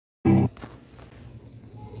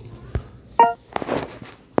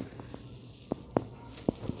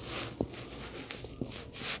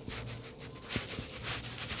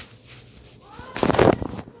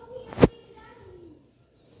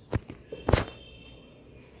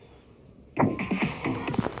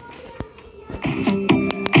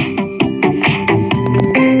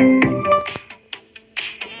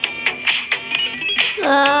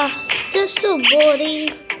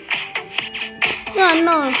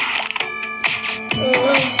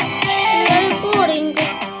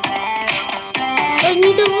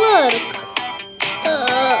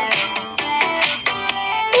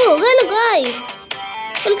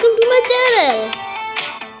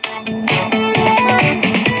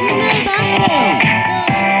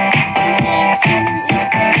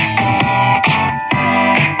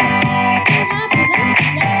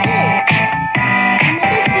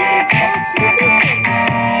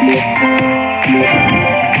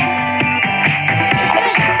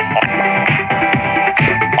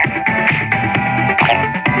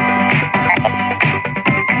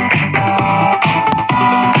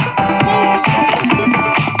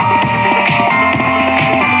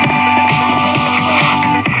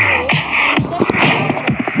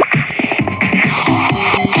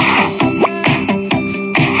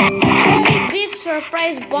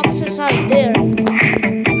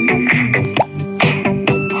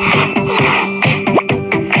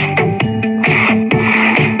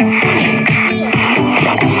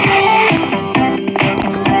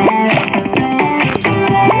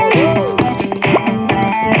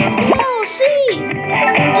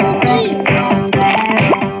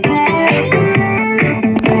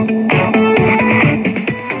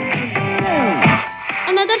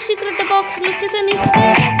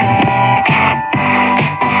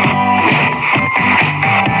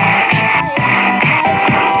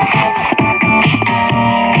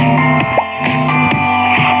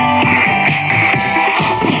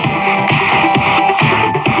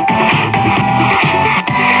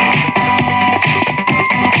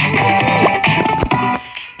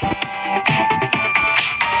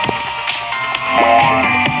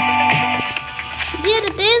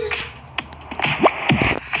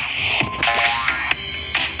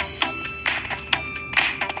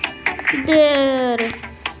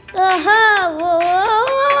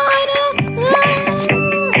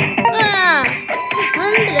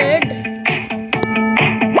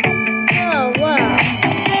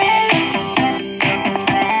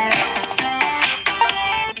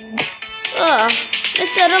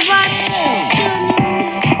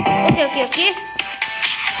Okay.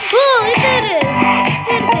 Oh, there it is.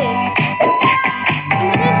 Here it is.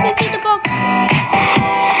 Another secret box.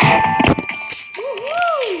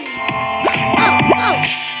 Woohoo! Oh, oh.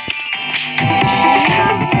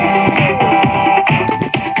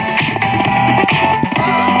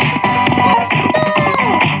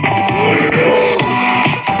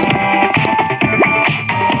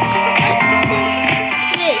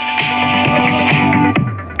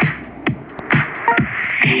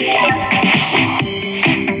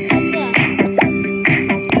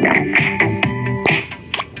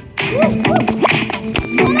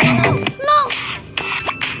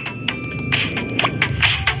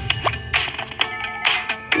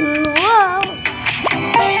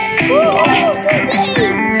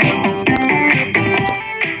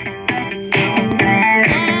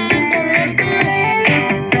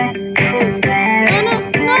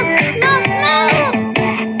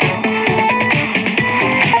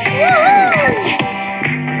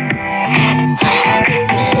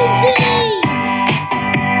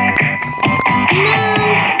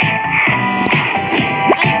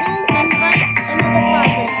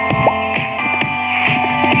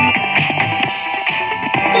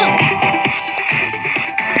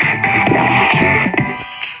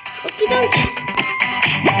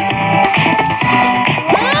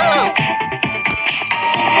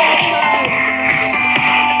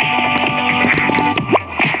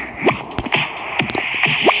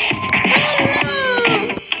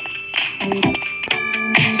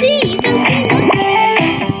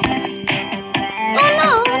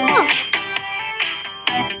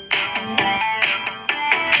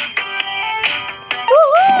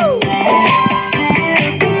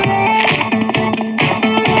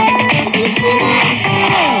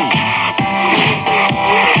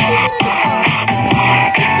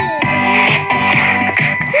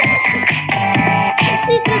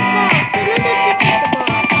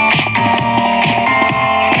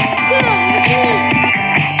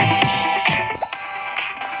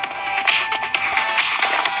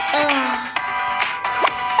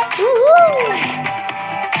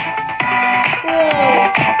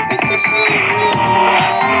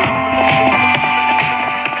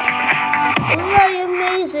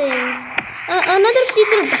 Another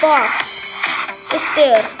secret box is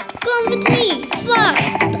there. Come with me,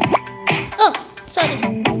 fast. Oh, sorry.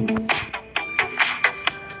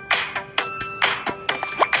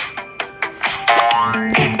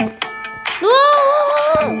 Whoa!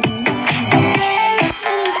 I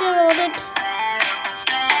didn't care about it.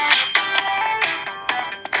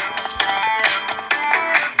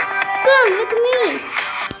 Come with me,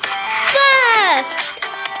 fast.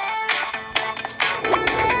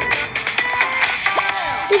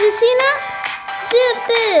 Did you see now? There it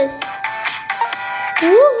is.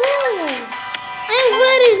 Woohoo! I'm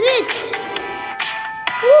very rich.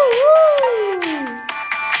 Woohoo!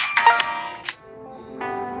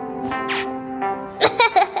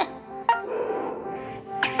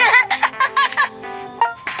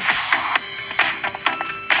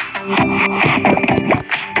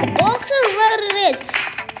 The box are very rich.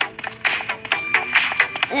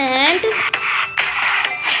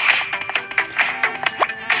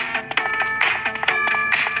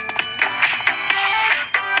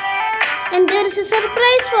 And there is a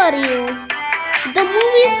surprise for you. The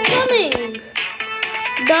movie is coming.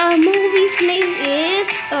 The movie's name is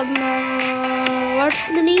what's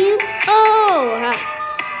the name? Oh,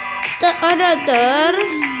 the another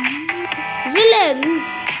villain.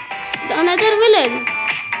 The another villain.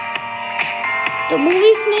 The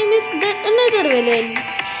movie's name is The Another Villain.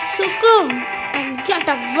 So come and get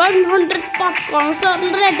a 100 popcorns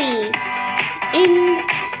already.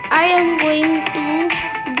 I am going to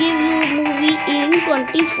give you movie in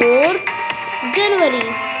 24th January.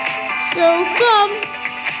 So come,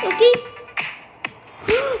 okay?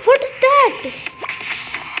 What is that?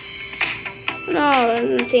 No,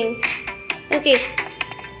 nothing. Okay.